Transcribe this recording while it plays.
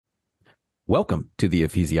Welcome to the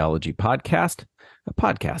Ecclesiology Podcast, a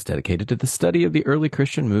podcast dedicated to the study of the early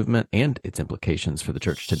Christian movement and its implications for the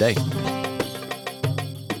church today.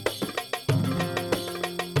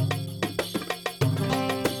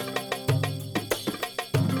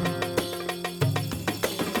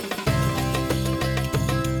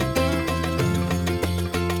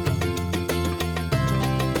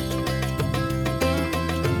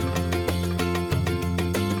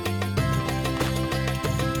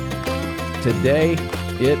 Today,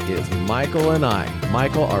 it is Michael and I.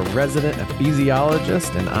 Michael, our resident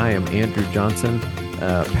ecclesiologist, and I am Andrew Johnson,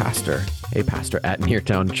 pastor at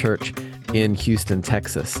Neartown Church in Houston,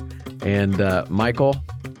 Texas. And Michael,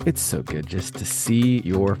 it's so good just to see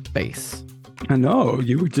your face. I know.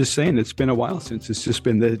 You were just saying it's been a while since it's just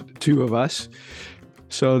been the two of us.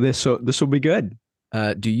 So this will be good.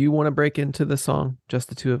 Do you want to break into the song, Just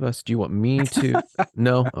the Two of Us? Do you want me to?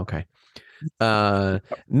 No? Okay.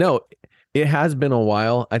 No. It has been a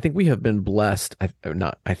while. I think we have been blessed. I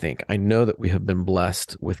know that we have been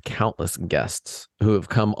blessed with countless guests who have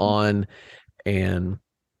come on and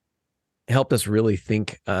helped us really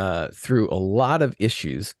think through a lot of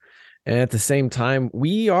issues. And at the same time,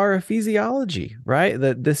 we are ecclesiology, right?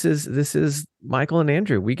 That this is Michael and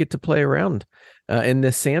Andrew. We get to play around in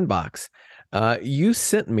this sandbox. You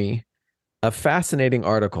sent me a fascinating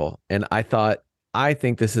article, and I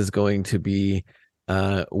think this is going to be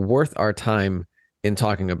worth our time in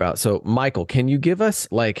talking about. So, Michael, can you give us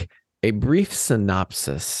like a brief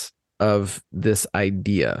synopsis of this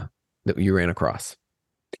idea that you ran across?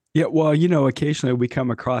 Yeah, well, occasionally we come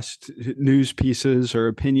across news pieces or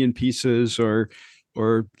opinion pieces or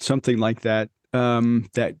something like that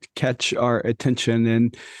that catch our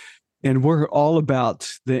attention, and we're all about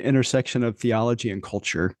the intersection of theology and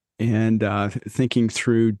culture, and thinking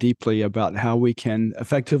through deeply about how we can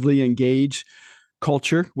effectively engage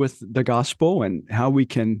culture with the gospel and how we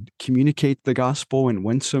can communicate the gospel in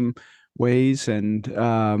winsome ways. And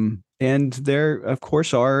there, of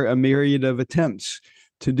course, are a myriad of attempts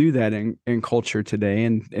to do that in culture today.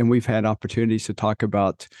 And we've had opportunities to talk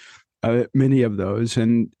about many of those.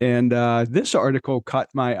 And this article caught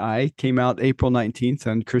my eye, came out April 19th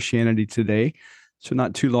on Christianity Today, so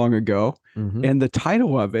not too long ago. Mm-hmm. And the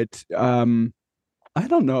title of it, I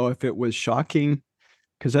don't know if it was shocking,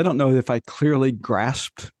 because I don't know if I clearly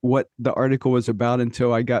grasped what the article was about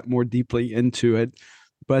until I got more deeply into it.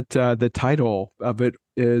 But the title of it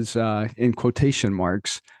is, in quotation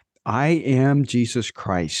marks, "I am Jesus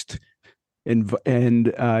Christ." And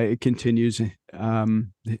it continues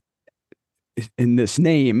in this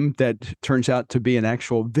name that turns out to be an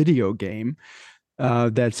actual video game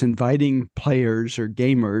that's inviting players or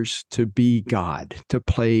gamers to be God, to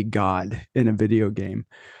play God in a video game.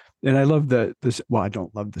 And I love this. Well, I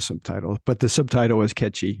don't love the subtitle, but the subtitle is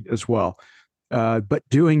catchy as well. But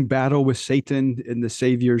doing battle with Satan in the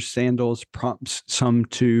Savior's sandals prompts some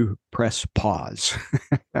to press pause.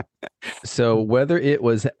 So whether it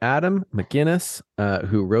was Adam McGinnis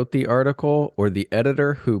who wrote the article or the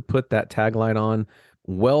editor who put that tagline on,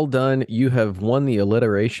 well done. You have won the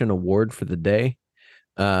alliteration award for the day.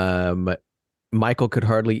 Michael could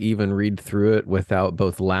hardly even read through it without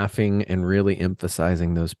both laughing and really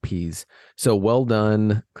emphasizing those P's. So well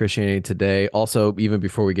done, Christianity Today. Also, even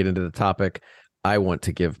before we get into the topic, I want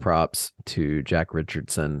to give props to Jack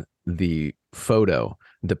Richardson. The photo,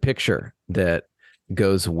 the picture that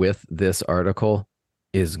goes with this article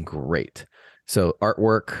is great. So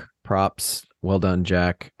artwork, props, well done,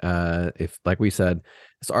 Jack. If, like we said,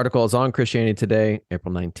 this article is on Christianity Today,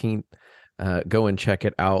 April 19th. Go and check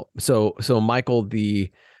it out. So Michael,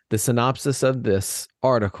 the synopsis of this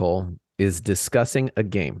article is discussing a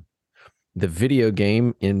game, the video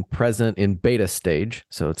game in beta stage.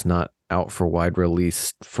 So it's not out for wide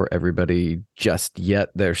release for everybody just yet.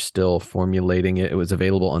 They're still formulating it. It was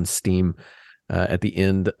available on Steam at the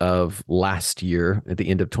end of last year, at the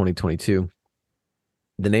end of 2022.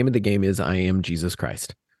 The name of the game is I Am Jesus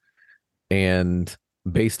Christ. And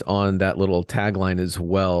based on that little tagline as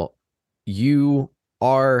well, you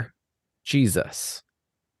are Jesus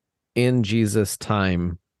in Jesus'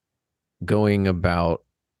 time, going about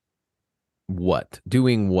what?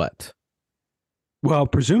 Doing what? Well,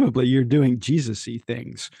 presumably you're doing Jesus-y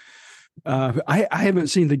things. I haven't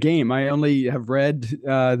seen the game. I only have read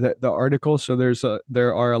the article, so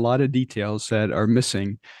there are a lot of details that are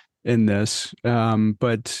missing in this.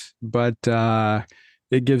 But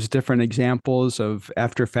it gives different examples of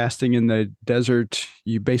after fasting in the desert,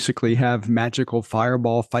 you basically have magical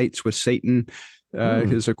fireball fights with Satan.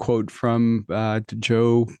 Here's a quote from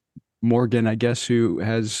Joe Morgan, I guess, who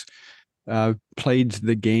has played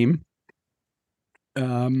the game.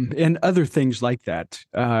 and other things like that.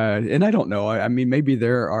 And I don't know. I mean, maybe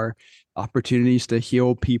there are opportunities to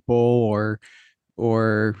heal people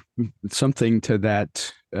or something to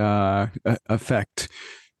that effect.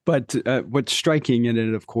 But what's striking in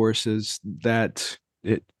it, of course, is it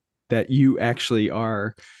that you actually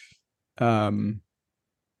are um,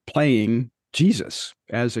 playing Jesus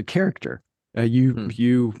as a character. Hmm.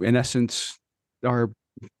 You in essence are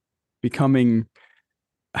becoming.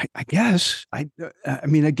 I guess I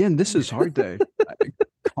mean again, this is hard to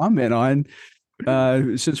comment on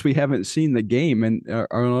since we haven't seen the game and are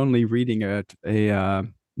only reading a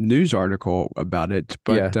news article about it.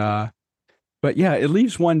 Yeah. But yeah, it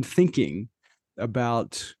leaves one thinking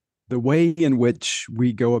about the way in which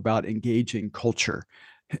we go about engaging culture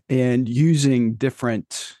and using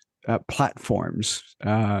different platforms,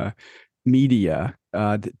 media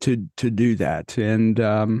to do that.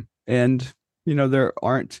 And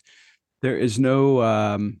there is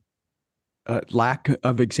no lack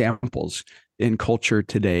of examples in culture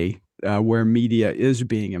today where media is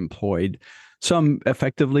being employed, some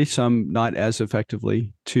effectively, some not as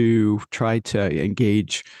effectively, to try to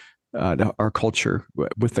engage our culture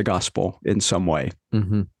with the gospel in some way.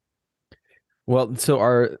 Hmm. Well, so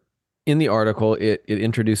our in the article, it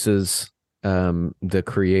introduces the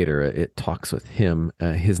creator. It talks with him.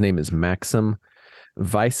 His name is Maxim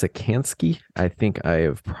Wysikansky. I think I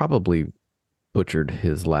have probably butchered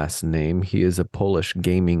his last name. He is a Polish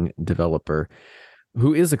gaming developer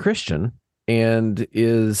who is a Christian and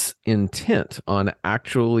is intent on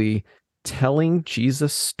actually telling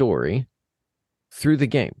Jesus' story through the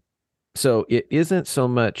game. So it isn't so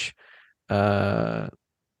much uh,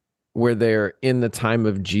 where they're in the time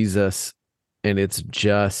of Jesus and it's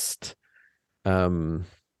just um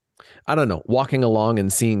I don't know, walking along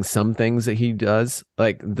and seeing some things that he does.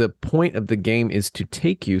 Like the point of the game is to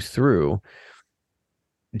take you through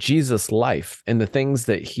Jesus' life and the things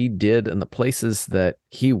that he did and the places that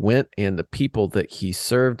he went and the people that he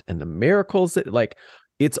served and the miracles that like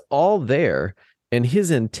it's all there. And his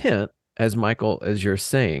intent, as Michael, as you're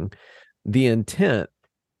saying, the intent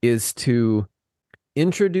is to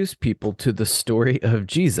introduce people to the story of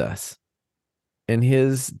Jesus. And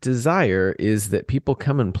his desire is that people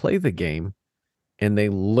come and play the game and they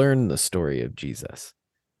learn the story of Jesus.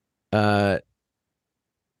 Uh,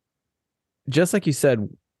 just like you said,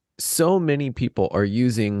 so many people are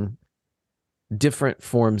using different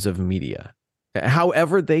forms of media,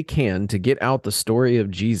 however they can, to get out the story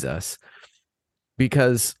of Jesus,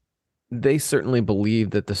 because they certainly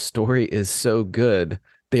believe that the story is so good,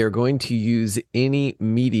 they are going to use any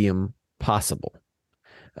medium possible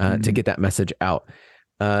to Mm. get that message out.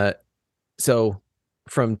 Uh, so,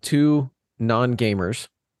 from two non gamers,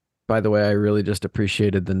 by the way, I really just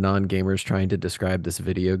appreciated the non gamers trying to describe this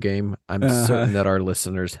video game. I'm Uh, certain that our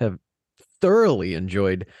listeners have thoroughly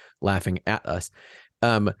enjoyed laughing at us.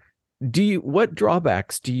 Um, what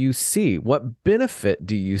drawbacks do you see? What benefit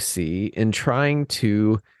do you see in trying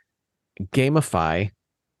to gamify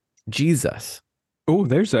Jesus? oh,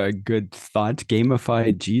 there's a good thought.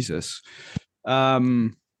 Gamify Jesus.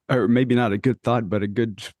 Um, or maybe not a good thought, but a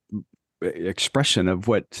good expression of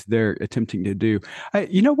what they're attempting to do.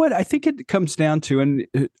 You know what? I think it comes down to, and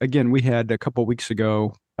again, we had a couple of weeks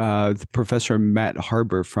ago the Professor Matt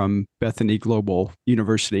Harbour from Bethany Global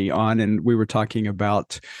University on, and we were talking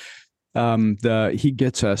about the He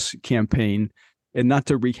Gets Us campaign. And not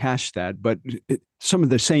to rehash that, but some of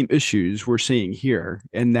the same issues we're seeing here,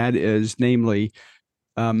 and that is, namely,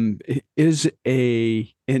 is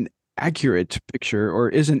an accurate picture or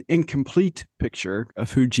is an incomplete picture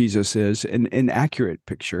of who Jesus is an inaccurate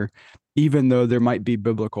picture, even though there might be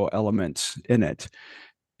biblical elements in it.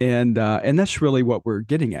 And that's really what we're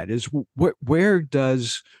getting at is where's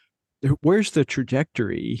the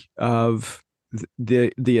trajectory of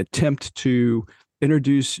the attempt to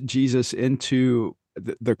introduce Jesus into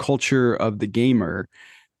the culture of the gamer,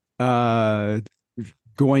 uh,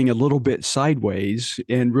 going a little bit sideways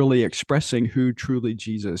and really expressing who truly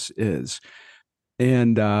Jesus is.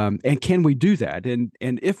 And can we do that? And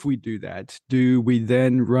if we do that, do we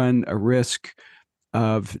then run a risk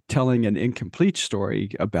of telling an incomplete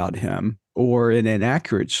story about him or an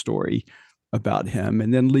inaccurate story about him,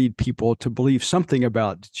 and then lead people to believe something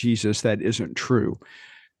about Jesus that isn't true?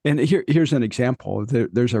 And here's an example.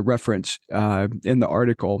 There's a reference in the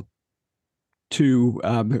article to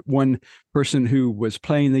one person who was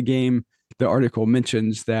playing the game. The article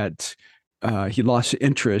mentions that he lost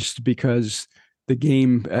interest because the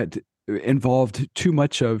game involved too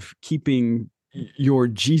much of keeping your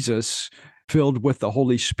Jesus filled with the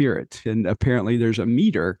Holy Spirit. And apparently there's a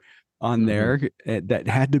meter on Mm-hmm. there that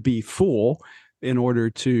had to be full in order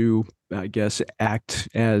to, I guess, act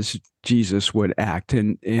as Jesus would act,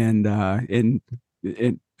 and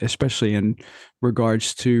especially in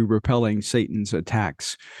regards to repelling Satan's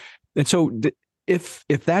attacks. And so, if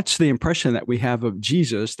that's the impression that we have of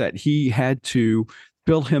Jesus, that he had to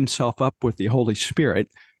fill himself up with the Holy Spirit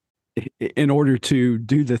in order to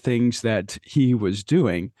do the things that he was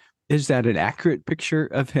doing, is that an accurate picture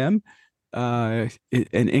of him? An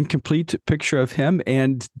incomplete picture of him?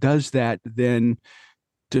 And does that then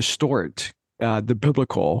distort the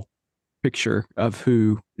biblical picture of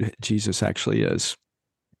who Jesus actually is?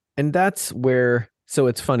 And that's where, so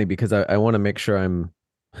it's funny because I want to make sure I'm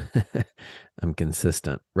I'm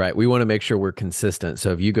consistent, right? We want to make sure we're consistent.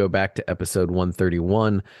 So if you go back to episode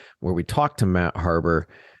 131, where we talked to Matt Harbor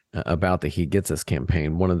about the He Gets Us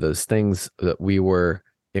campaign, one of those things that we were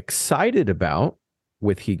excited about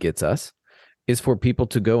with He Gets Us is for people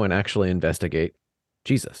to go and actually investigate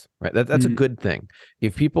Jesus, right? That's a good thing.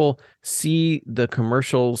 If people see the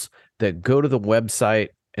commercials that go to the website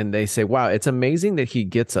and they say, wow, it's amazing that He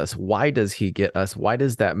gets us. Why does He get us? Why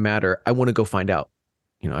does that matter? I want to go find out.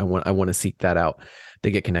 I want to seek that out.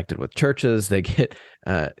 They get connected with churches. They get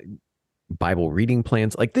Bible reading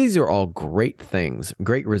plans. Like, these are all great things,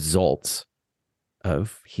 great results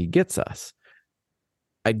of He Gets Us.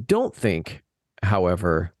 I don't think,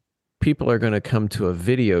 however, people are going to come to a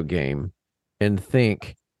video game and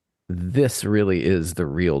think this really is the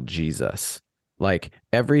real Jesus. Like,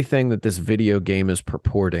 everything that this video game is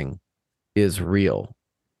purporting is real.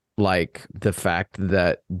 Like the fact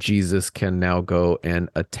that Jesus can now go and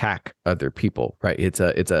attack other people, right? It's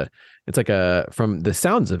like a, from the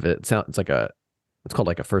sounds of it, it's called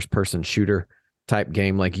like a first person shooter type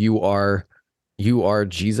game. Like you are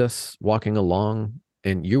Jesus walking along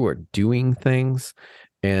and you are doing things.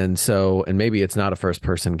 And so, and maybe it's not a first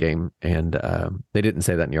person game, and they didn't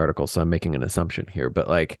say that in the article, so I'm making an assumption here, but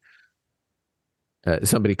like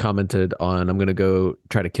somebody commented on, I'm going to go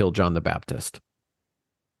try to kill John the Baptist.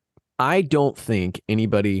 I don't think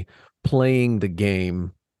anybody playing the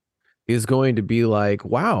game is going to be like,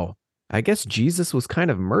 wow, I guess Jesus was kind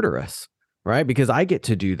of murderous, right? Because I get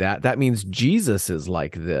to do that. That means Jesus is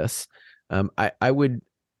like this. I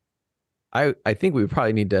think we would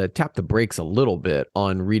probably need to tap the brakes a little bit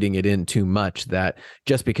on reading it in too much, that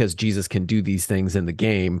just because Jesus can do these things in the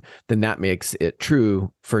game, then that makes it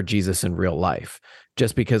true for Jesus in real life.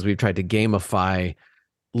 Just because we've tried to gamify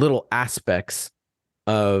little aspects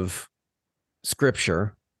of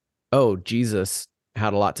Scripture. Oh, Jesus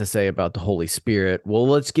had a lot to say about the Holy Spirit. Well,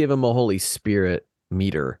 let's give him a Holy Spirit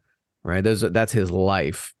meter, right? That's his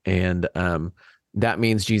life. And that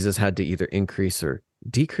means Jesus had to either increase or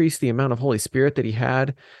decrease the amount of Holy Spirit that he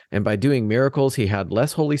had. And by doing miracles, he had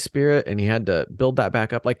less Holy Spirit and he had to build that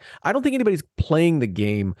back up. Like, I don't think anybody's playing the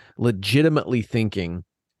game legitimately thinking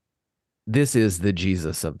this is the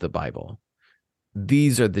Jesus of the Bible.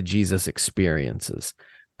 These are the Jesus experiences.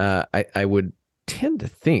 I would tend to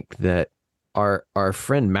think that our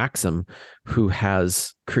friend Maxim, who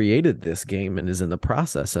has created this game and is in the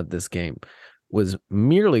process of this game, was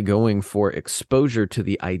merely going for exposure to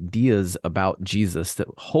the ideas about Jesus that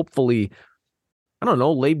hopefully, I don't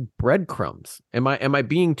know, lay breadcrumbs. Am I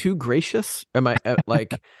being too gracious? Am I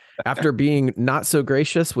like, after being not so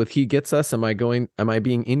gracious with He Gets Us, am I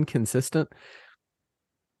being inconsistent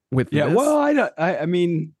with this? Well, I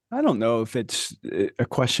mean, I don't know if it's a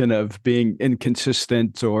question of being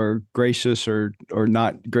inconsistent or gracious or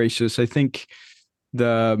not gracious. I think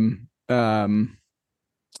one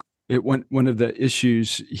of the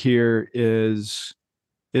issues here is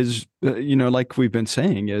like we've been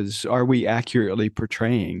saying, is, are we accurately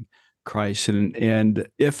portraying Christ? And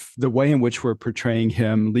if the way in which we're portraying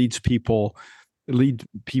him lead people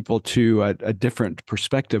to a different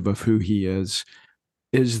perspective of who he is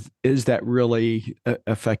that really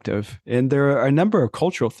effective? And there are a number of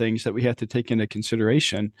cultural things that we have to take into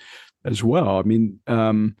consideration as well. I mean,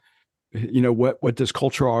 what does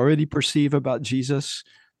culture already perceive about Jesus?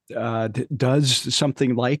 Does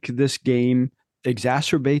something like this game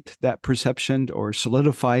exacerbate that perception or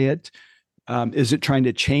solidify it? Is it trying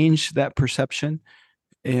to change that perception?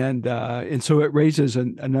 And so it raises a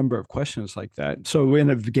number of questions like that. So in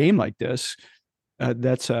a game like this,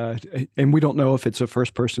 and we don't know if it's a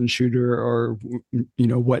first person shooter or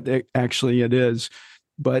what actually it is,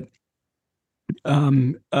 but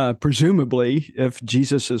presumably, if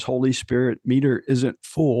Jesus's Holy Spirit meter isn't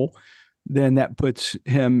full, then that puts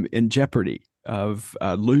him in jeopardy of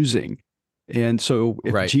losing. And so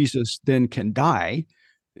if Right. Jesus then can die,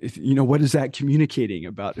 what is that communicating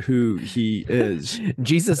about who he is?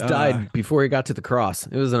 Jesus died before he got to the cross.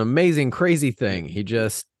 It was an amazing, crazy thing. He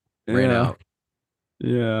just ran out.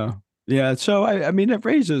 Yeah. Yeah. So I mean, it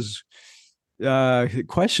raises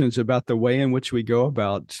questions about the way in which we go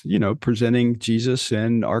about, presenting Jesus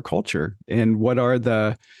in our culture, and what are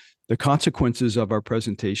the consequences of our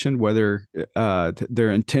presentation, whether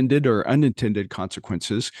they're intended or unintended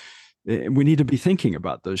consequences. We need to be thinking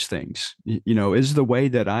about those things. Is the way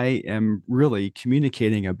that I am really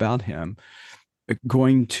communicating about him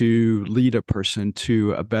going to lead a person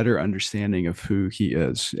to a better understanding of who he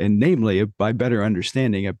is, and namely, by better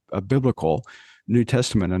understanding, a biblical New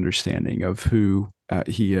Testament understanding of who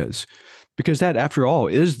he is, because that, after all,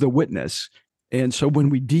 is the witness. And so when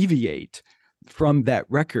we deviate from that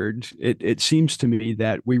record, it seems to me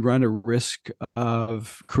that we run a risk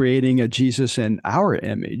of creating a Jesus in our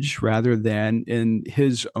image rather than in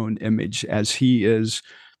his own image, as he is,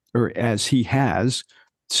 or as he has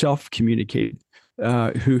self communicated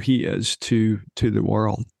who he is to the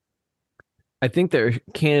world. I think there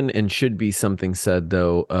can and should be something said,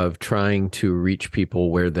 though, of trying to reach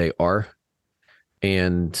people where they are.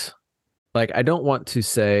 And like, I don't want to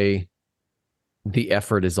say the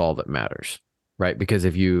effort is all that matters, right? Because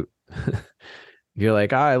if you're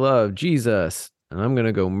like, I love Jesus and I'm going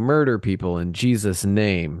to go murder people in Jesus'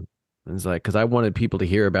 name. And it's like, because I wanted people to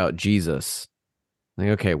hear about Jesus. Like,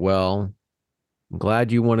 okay, well, I'm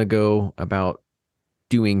glad you want to go about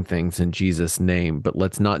doing things in Jesus' name, but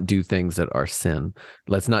let's not do things that are sin.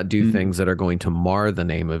 Let's not do Mm. things that are going to mar the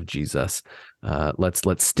name of Jesus. Let's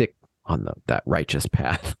stick on that righteous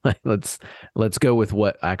path. let's go with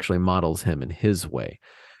what actually models him in his way.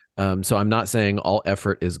 So I'm not saying all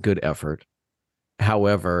effort is good effort.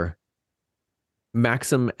 However,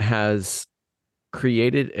 Maxim has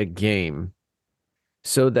created a game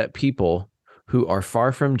so that people who are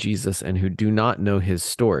far from Jesus and who do not know his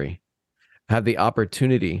story have the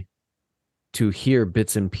opportunity to hear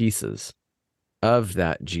bits and pieces of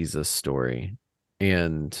that Jesus story.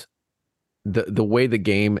 And the way the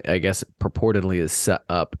game, I guess, purportedly is set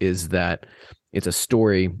up is that it's a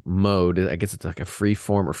story mode. I guess it's like a free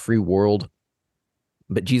form or free world,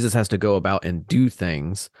 but Jesus has to go about and do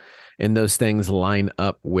things, and those things line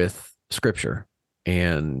up with scripture.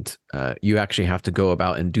 And you actually have to go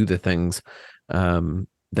about and do the things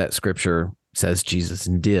that scripture says Jesus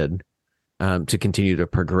did, to continue to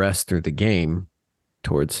progress through the game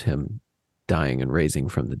towards him dying and raising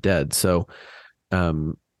from the dead. So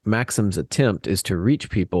Maxim's attempt is to reach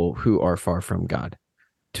people who are far from God,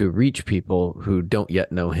 to reach people who don't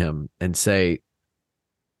yet know him, and say,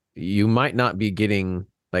 you might not be getting,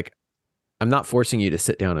 like, I'm not forcing you to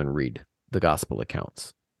sit down and read the gospel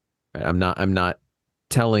accounts. Right? I'm not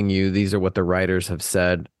telling you these are what the writers have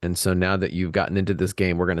said. And so now that you've gotten into this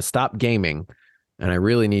game, we're going to stop gaming. And I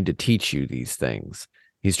really need to teach you these things.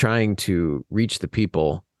 He's trying to reach the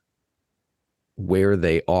people where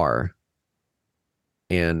they are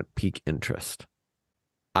and pique interest.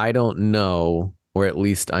 I don't know, or at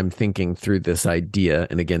least I'm thinking through this idea.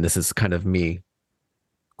 And again, this is kind of me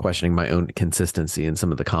questioning my own consistency in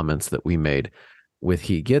some of the comments that we made with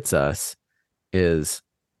He Gets Us, is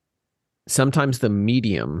sometimes the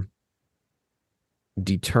medium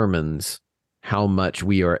determines how much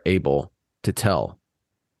we are able to tell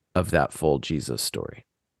of that full Jesus story.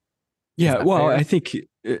 Is Yeah, that well, fair? I think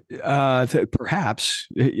perhaps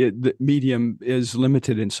the medium is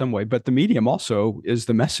limited in some way, but the medium also is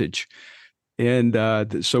the message. And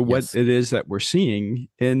so what Yes. it is that we're seeing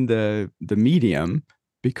in the medium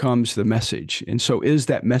becomes the message. And so is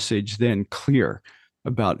that message then clear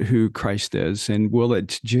about who Christ is? And will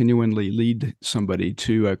it genuinely lead somebody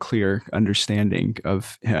to a clear understanding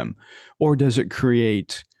of him? Or does it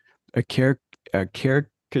create a, a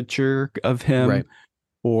caricature of him, Right.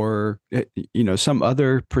 or some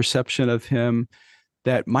other perception of him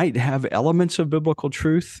that might have elements of biblical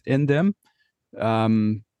truth in them,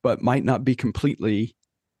 but might not be completely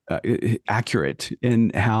accurate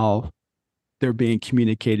in how they're being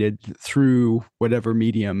communicated through whatever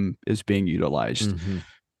medium is being utilized.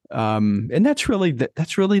 Mm-hmm. And that's really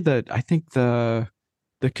the I think the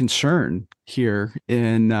concern here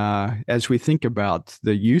in as we think about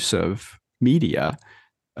the use of media,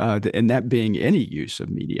 and that being any use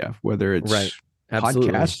of media, whether Right. it's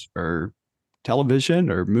Absolutely. podcasts or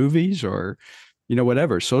television or movies or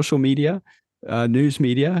whatever, social media, news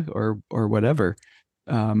media, or whatever.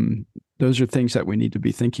 Um, those are things that we need to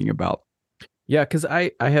be thinking about. Yeah, because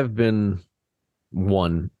I have been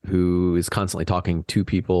one who is constantly talking to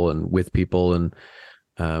people and with people, and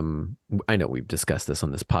I know we've discussed this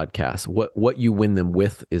on this podcast. What you win them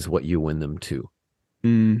with is what you win them to.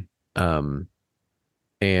 Mm, Um,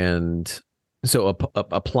 and so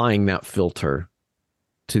applying that filter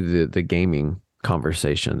to the gaming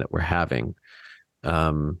conversation that we're having,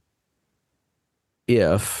 Um,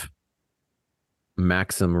 if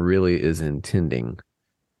Maxim really is intending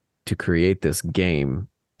to create this game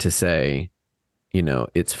to say,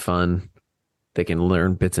 it's fun, they can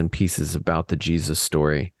learn bits and pieces about the Jesus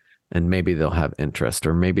story, and maybe they'll have interest,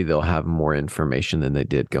 or maybe they'll have more information than they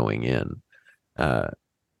did going in. Uh,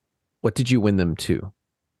 what did you win them to?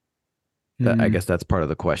 I Mm. guess that's part of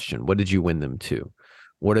the question. What did you win them to?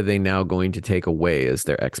 What are they now going to take away as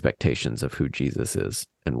their expectations of who Jesus is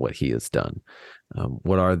and what he has done?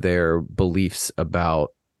 What are their beliefs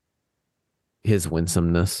about his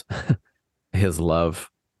winsomeness, his love,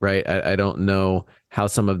 right? I don't know how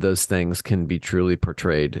some of those things can be truly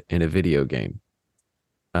portrayed in a video game.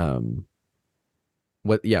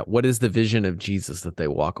 What is the vision of Jesus that they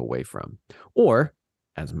walk away from? Or,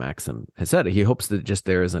 as Maxim has said, he hopes that just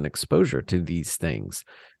there is an exposure to these things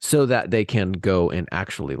so that they can go and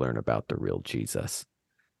actually learn about the real Jesus.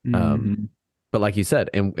 Mm. But like you said,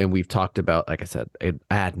 and we've talked about, like I said,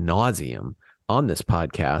 ad nauseum on this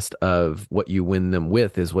podcast, of what you win them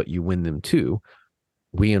with is what you win them to.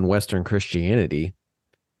 We in Western Christianity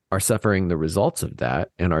are suffering the results of that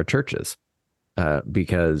in our churches,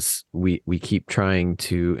 because we keep trying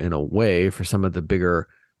to, in a way, for some of the bigger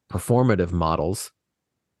performative models,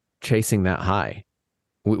 chasing that high.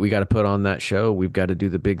 We got to put on that show. We've got to do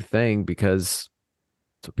the big thing because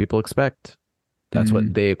that's what people expect. That's what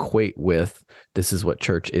Mm. they equate with. This is what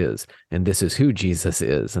church is, and this is who Jesus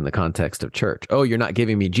is in the context of church. Oh, you're not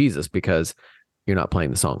giving me Jesus because you're not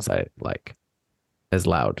playing the songs I like as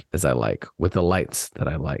loud as I like, with the lights that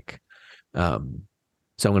I like. So I'm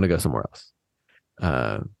going to go somewhere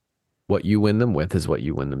else. What you win them with is what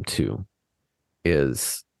you win them to,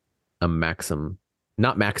 is a maxim,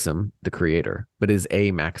 not Maxim, the creator, but is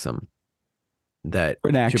a maxim that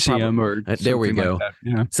An should probably, axiom or there we something like go. that.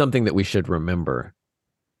 Yeah. Something that we should remember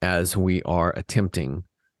as we are attempting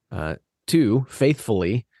to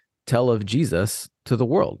faithfully tell of Jesus to the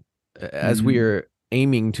world, as we Mm. are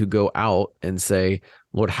aiming to go out and say,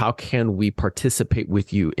 Lord, how can we participate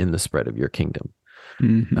with you in the spread of your kingdom?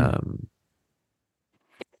 Mhm. Um,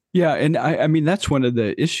 Yeah, and I mean that's one of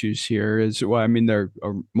the issues here is, well, I mean there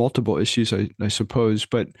are multiple issues, I suppose,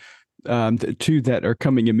 but the two that are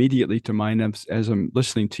coming immediately to mind as I'm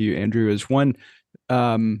listening to you, Andrew, is one,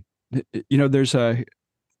 um, there's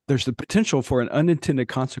the potential for an unintended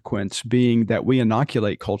consequence being that we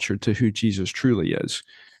inoculate culture to who Jesus truly is.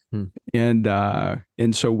 hmm,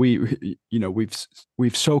 And so we've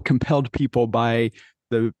so compelled people by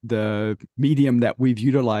the medium that we've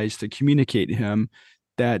utilized to communicate him,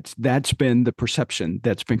 that's been the perception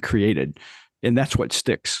that's been created, and that's what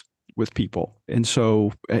sticks with people. And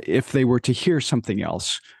so if they were to hear something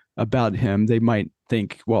else about him, they might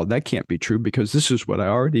think, well, that can't be true because this is what I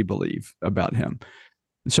already believe about him.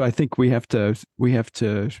 So I think we have to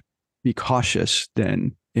be cautious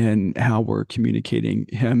then in how we're communicating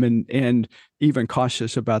him, and even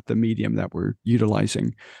cautious about the medium that we're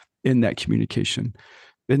utilizing in that communication.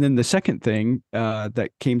 And then the second thing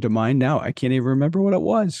that came to mind, now I can't even remember what it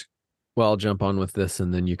was. well, I'll jump on with this,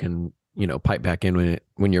 and then you can, pipe back in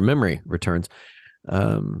when your memory returns.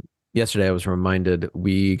 Yesterday, I was reminded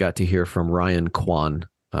we got to hear from Ryan Kwan.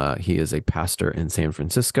 He is a pastor in San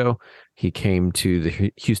Francisco. He came to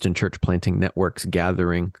the Houston Church Planting Network's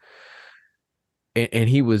gathering, and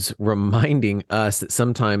he was reminding us that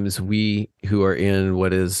sometimes we who are in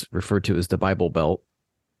what is referred to as the Bible Belt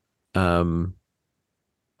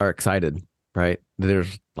are excited, right?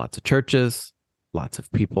 There's lots of churches, lots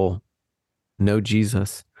of people know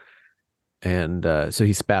Jesus. And so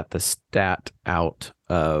he spat the stat out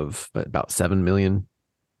of about 7 million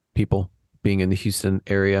people being in the Houston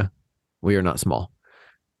area. We are not small.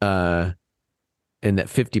 And that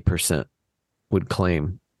 50% would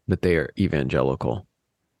claim that they are evangelical.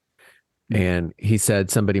 And he said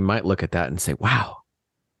somebody might look at that and say, wow,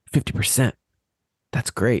 50%, that's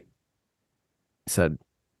great. He said,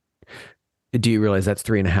 do you realize that's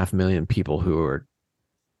 3.5 million people who are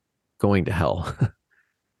going to hell?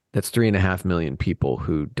 That's 3.5 million people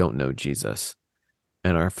who don't know Jesus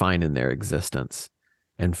and are fine in their existence.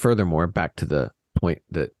 And furthermore, back to the point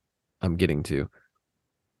that I'm getting to,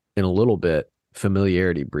 in a little bit,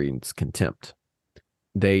 familiarity breeds contempt.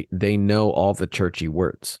 They know all the churchy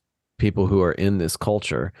words. People who are in this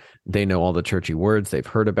culture, they know all the churchy words. They've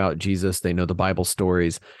heard about Jesus. They know the Bible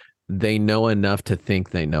stories. They know enough to think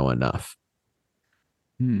they know enough.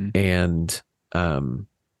 And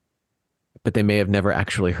but they may have never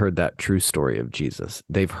actually heard that true story of Jesus.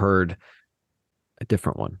 They've heard a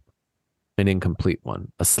different one, an incomplete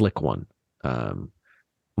one, a slick one,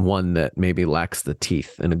 one that maybe lacks the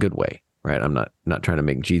teeth in a good way. right? I'm not trying to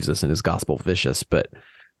make Jesus and his gospel vicious, but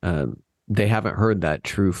they haven't heard that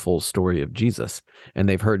true full story of Jesus, and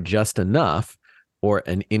they've heard just enough, or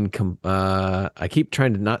an income. I keep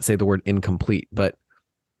trying to not say the word incomplete, but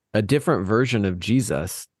a different version of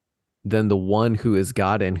Jesus than the one who is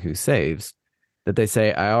God and who saves, that they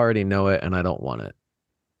say, I already know it and I don't want it.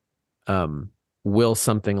 Will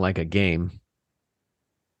something like a game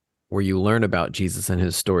where you learn about Jesus and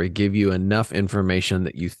his story give you enough information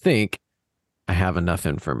that you think, I have enough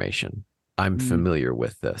information. I'm Mm, familiar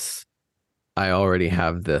with this. I already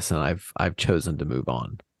have this, and I've chosen to move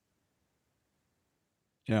on.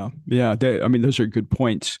 yeah, yeah. I mean, those are good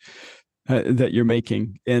points that you're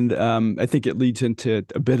making, and I think it leads into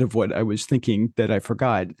a bit of what I was thinking that I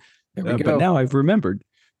forgot, There we but go. now I've remembered.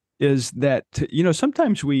 Is that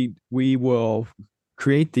sometimes we will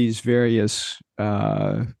create these various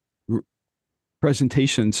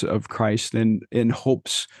presentations of Christ in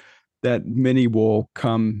hopes that many will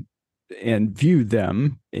come and view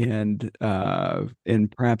them and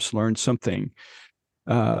perhaps learn something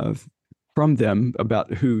uh, from them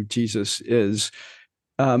about who Jesus is.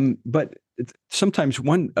 But sometimes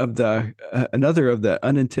another of the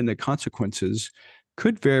unintended consequences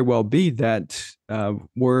could very well be that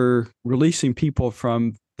we're releasing people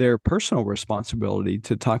from their personal responsibility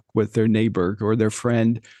to talk with their neighbor or their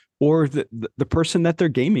friend or the person that they're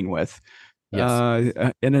gaming with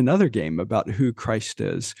Yes. in another game about who Christ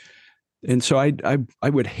is. And so I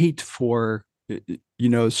would hate for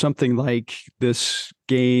something like this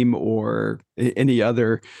game or any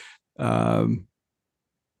other um,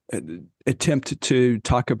 attempt to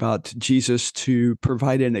talk about Jesus to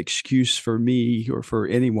provide an excuse for me or for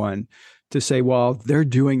anyone to say, well, they're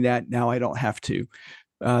doing that now, I don't have to.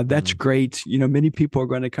 That's Mm. great. Many people are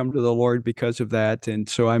going to come to the Lord because of that. And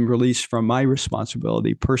so I'm released from my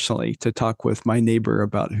responsibility personally to talk with my neighbor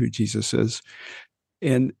about who Jesus is.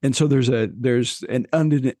 And so there's an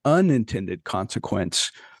unintended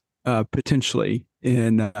consequence potentially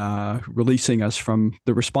in releasing us from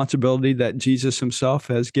the responsibility that Jesus himself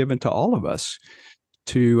has given to all of us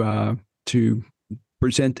to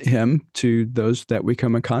present him to those that we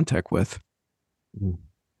come in contact with. Mm.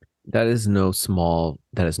 That is no small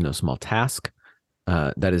task.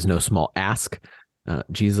 That is no small ask.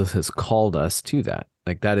 Jesus has called us to that.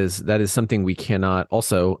 Like that is something we cannot.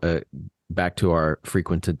 Also, back to our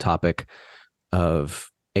frequented topic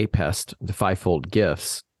of APEST, the fivefold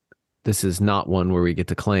gifts. This is not one where we get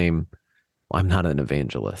to claim, well, I'm not an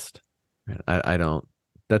evangelist. I don't.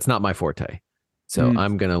 That's not my forte. So Mm.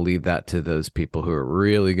 I'm going to leave that to those people who are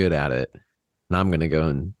really good at it, and I'm going to go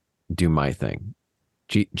and do my thing.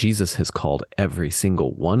 Jesus has called every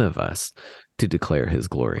single one of us to declare his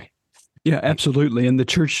glory. Yeah, Like, absolutely. And the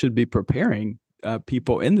church should be preparing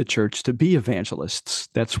people in the church to be evangelists.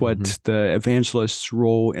 That's mhm. what the evangelist's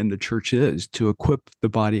role in the church is, to equip the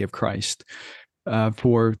body of Christ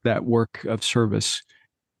for that work of service.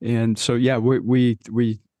 And so, yeah, we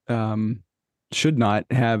should not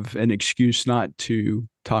have an excuse not to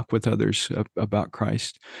talk with others about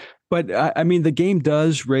Christ. But I mean, the game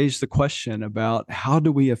does raise the question about how do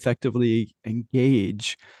we effectively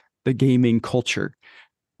engage the gaming culture.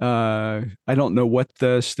 I don't know what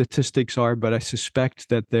the statistics are, but I suspect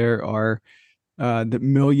that there are the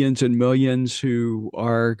millions and millions who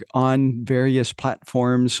are on various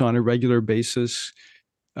platforms on a regular basis,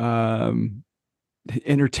 um,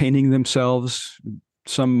 entertaining themselves.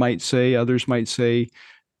 Some might say, others might say,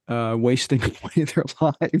 wasting away their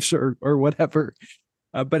lives or whatever.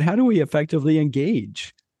 But how do we effectively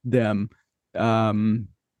engage them um,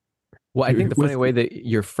 Well, I think the funny with? way that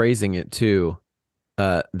you're phrasing it too,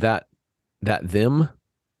 that them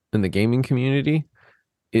in the gaming community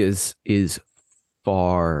is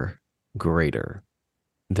far greater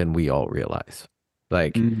than we all realize.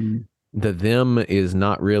 Like Mhm. the them is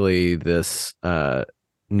not really this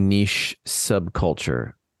niche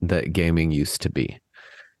subculture that gaming used to be.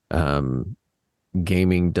 Um,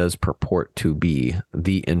 Gaming does purport to be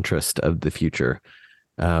the interest of the future.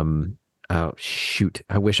 Oh shoot,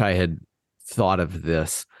 I wish I had thought of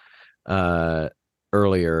this uh,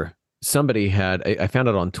 earlier. Somebody had, I found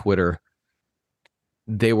it on Twitter.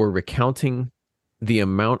 They were recounting the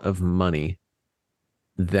amount of money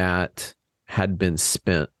that had been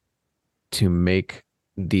spent to make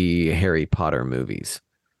the Harry Potter movies.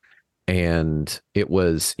 And it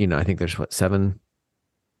was, I think there's what, seven,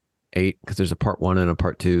 eight, because there's a part one and a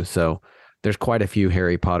part two. So there's quite a few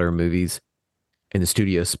Harry Potter movies, and the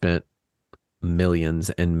studio spent millions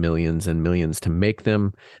and millions and millions to make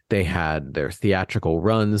them. They had their theatrical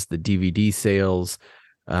runs, the DVD sales,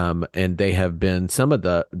 and they have been some of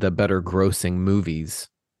the better grossing movies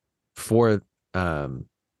for I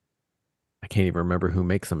can't even remember who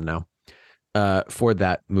makes them now, for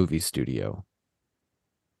that movie studio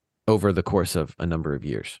over the course of a number of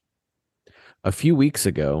years. A few weeks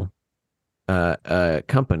ago, a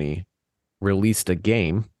company released a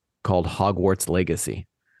game called Hogwarts Legacy,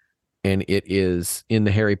 and it is in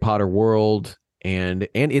the Harry Potter world, and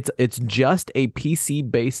it's just a PC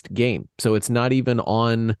based game, so it's not even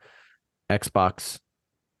on Xbox,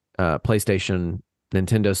 PlayStation,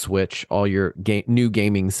 Nintendo Switch, all your new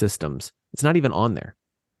gaming systems. It's not even on there.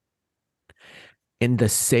 And the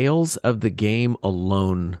sales of the game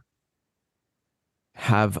alone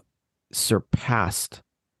have surpassed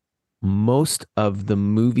most of the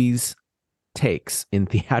movie's takes in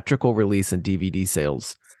theatrical release and DVD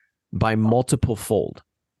sales by multiple fold.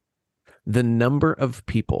 The number of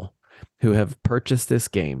people who have purchased this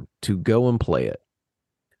game to go and play it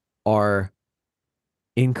are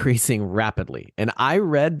increasing rapidly. And I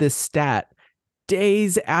read this stat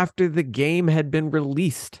days after the game had been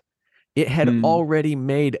released. It had already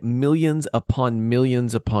made millions upon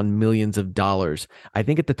millions upon millions of dollars. I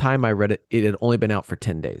think at the time I read it, it had only been out for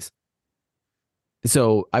 10 days.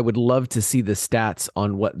 So I would love to see the stats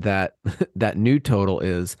on what that new total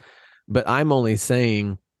is. But I'm only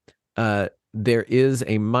saying there is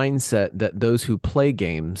a mindset that those who play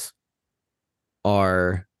games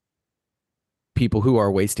are people who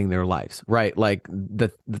are wasting their lives, right? Like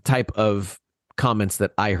the type of comments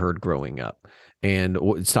that I heard growing up.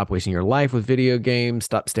 And stop wasting your life with video games,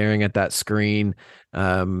 stop staring at that screen.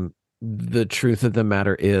 The truth of the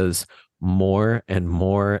matter is more and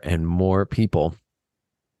more and more people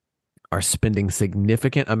are spending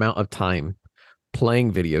significant amount of time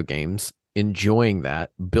playing video games, enjoying that,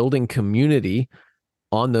 building community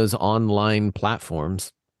on those online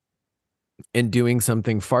platforms, and doing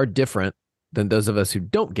something far different than those of us who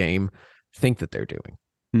don't game think that they're doing.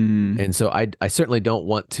 And so I certainly don't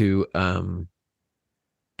want to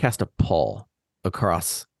cast a pall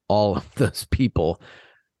across all of those people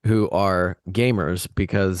who are gamers,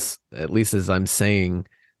 because at least as I'm saying,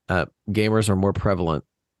 gamers are more prevalent.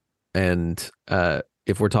 And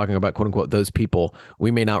if we're talking about quote unquote those people, we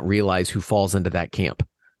may not realize who falls into that camp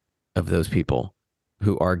of those people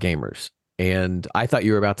who are gamers. And I thought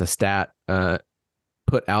you were about to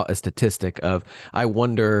put out a statistic of, I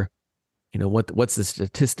wonder, what's the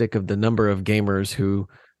statistic of the number of gamers who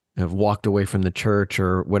have walked away from the church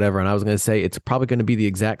or whatever. And I was going to say, it's probably going to be the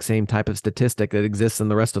exact same type of statistic that exists in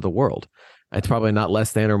the rest of the world. It's probably not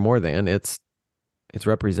less than or more than, it's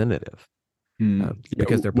representative.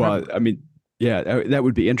 Because they're prevalent. Well, I mean, yeah, that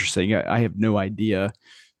would be interesting. I have no idea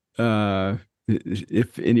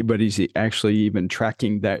if anybody's actually even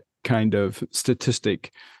tracking that kind of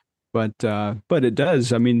statistic, but it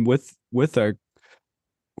does. I mean, with a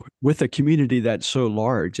community that's so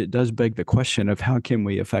large, it does beg the question of how can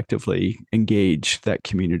we effectively engage that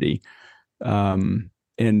community, and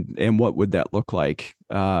what would that look like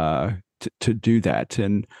to do that?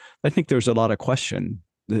 And I think there's a lot of question,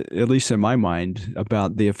 at least in my mind,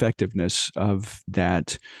 about the effectiveness of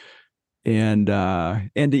that, and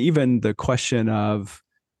even the question of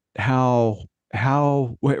what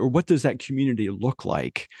does that community look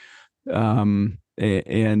like,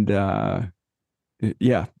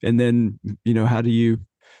 yeah, and then how do you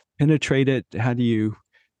penetrate it? How do you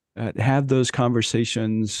have those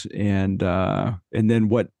conversations, and then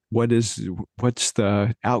what's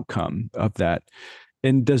the outcome of that?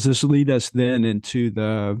 And does this lead us then into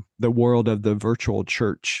the world of the virtual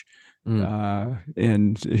church?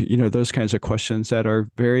 And those kinds of questions that are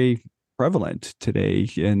very prevalent today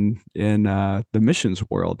in the missions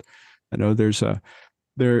world. I know there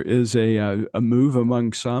is a move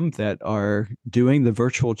among some that are doing the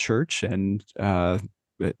virtual church, and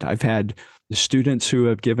I've had students who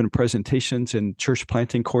have given presentations in church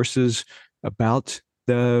planting courses about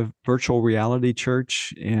the virtual reality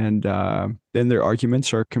church, and then their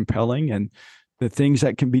arguments are compelling, and the things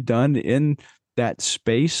that can be done in that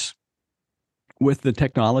space with the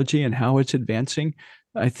technology and how it's advancing,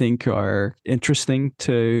 I think are interesting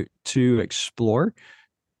to explore.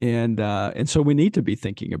 And so we need to be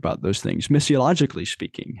thinking about those things, missiologically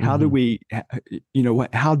speaking. How do we,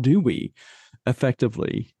 how do we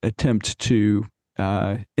effectively attempt to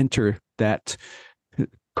enter that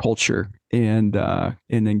culture and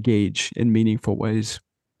engage in meaningful ways?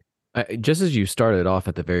 Just as you started off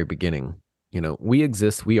at the very beginning, we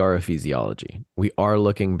exist. We are ecclesiology. We are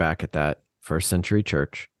looking back at that first century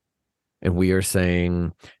church, and we are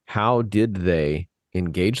saying, how did they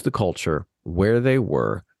engage the culture where they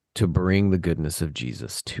were to bring the goodness of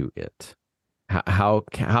Jesus to it? How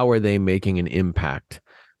are they making an impact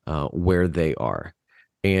where they are?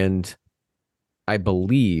 And I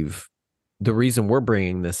believe the reason we're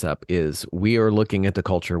bringing this up is we are looking at the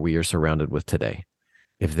culture we are surrounded with today.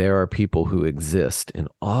 If there are people who exist in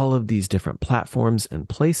all of these different platforms and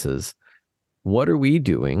places, what are we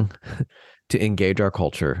doing to engage our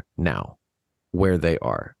culture now, where they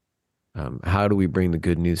are? How do we bring the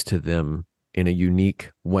good news to them in a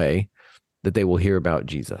unique way that they will hear about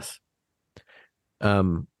Jesus?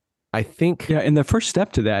 I think. Yeah, and the first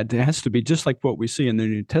step to that, it has to be just like what we see in the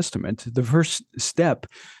New Testament. The first step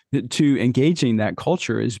to engaging that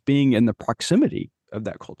culture is being in the proximity of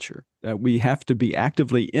that culture. We have to be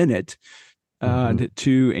actively in it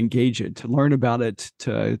to engage it, to learn about it,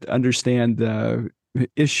 to understand the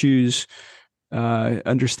issues,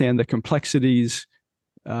 understand the complexities,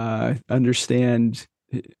 understand,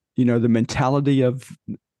 the mentality of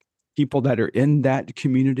people that are in that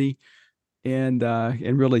community, and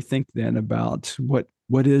really think then about what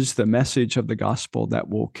is the message of the gospel that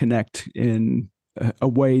will connect in a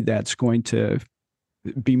way that's going to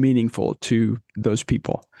be meaningful to those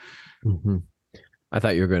people. Mm-hmm. I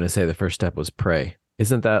thought you were going to say the first step was pray.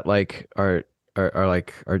 Isn't that like our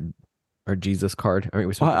Jesus card? I mean,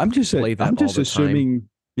 we're supposed to play that I'm all just the assuming. time.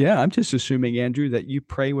 Yeah, I'm just assuming, Andrew, that you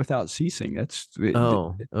pray without ceasing.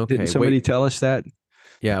 Oh, okay. Didn't somebody tell us that?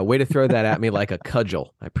 Yeah, way to throw that at me like a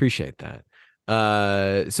cudgel. I appreciate that.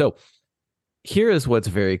 So here is what's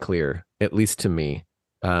very clear, at least to me.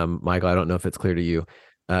 Michael, I don't know if it's clear to you.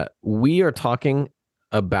 We are talking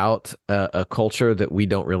about a culture that we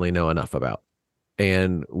don't really know enough about.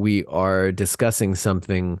 And we are discussing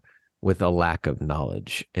something with a lack of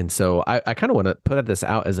knowledge. And so I kind of want to put this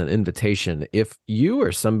out as an invitation. If you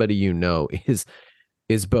or somebody you know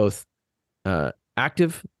is both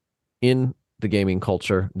active in the gaming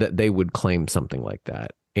culture, that they would claim something like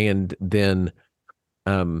that, and then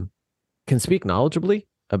can speak knowledgeably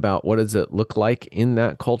about what does it look like in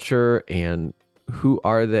that culture, and who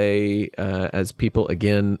are they as people,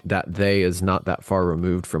 again, that they is not that far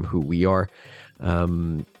removed from who we are.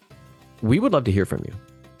 We would love to hear from you.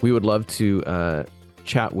 We would love to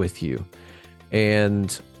chat with you.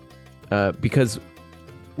 And because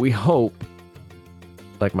we hope,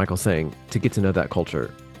 like Michael's saying, to get to know that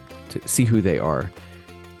culture, to see who they are,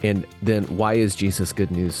 and then why is Jesus good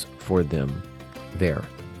news for them there.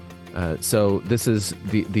 So this is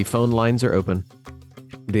the phone lines are open.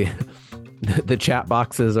 The chat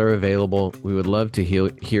boxes are available. We would love to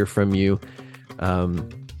hear from you.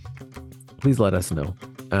 Please let us know,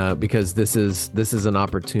 because this is an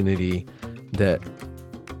opportunity that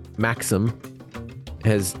Maxim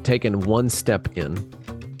has taken one step in,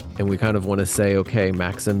 and we kind of want to say, okay,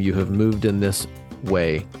 Maxim, you have moved in this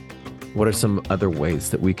way. What are some other ways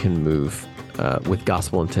that we can move with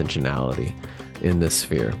gospel intentionality in this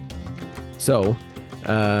sphere? So,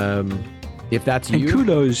 if that's you, and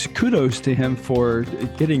kudos to him for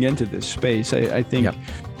getting into this space. I think,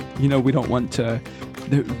 we don't want to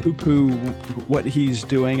poo-poo what he's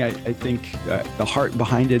doing. I think the heart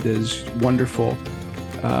behind it is wonderful,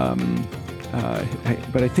 but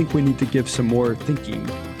I think we need to give some more thinking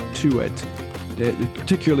to it,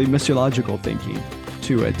 particularly missiological thinking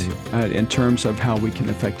to it, in terms of how we can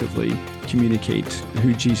effectively communicate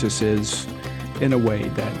who Jesus is in a way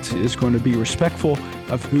that is going to be respectful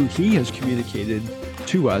of who he has communicated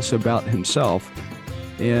to us about himself,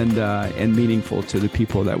 and meaningful to the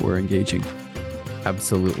people that we're engaging.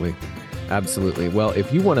 Absolutely. Well,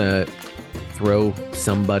 if you want to throw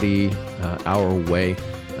somebody our way,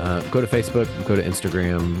 go to Facebook, go to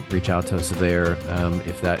Instagram, reach out to us there.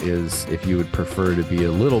 If you would prefer to be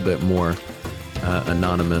a little bit more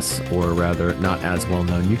anonymous, or rather not as well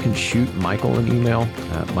known, you can shoot Michael an email,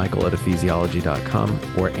 michael@ephesiology.com,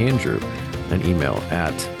 or Andrew an email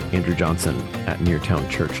at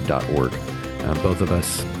andrewjohnson@neartownchurch.org. Both of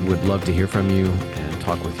us would love to hear from you and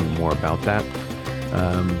talk with you more about that.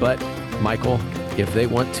 But Michael, if they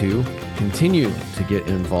want to continue to get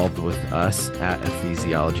involved with us at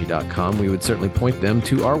ephesiology.com, we would certainly point them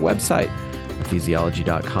to our website,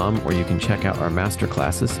 ephesiology.com, or you can check out our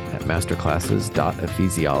masterclasses at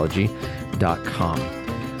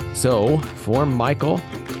masterclasses.ephesiology.com. So for Michael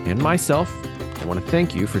and myself, I want to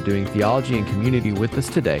thank you for doing theology and community with us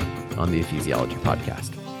today on the Ephesiology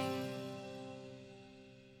Podcast.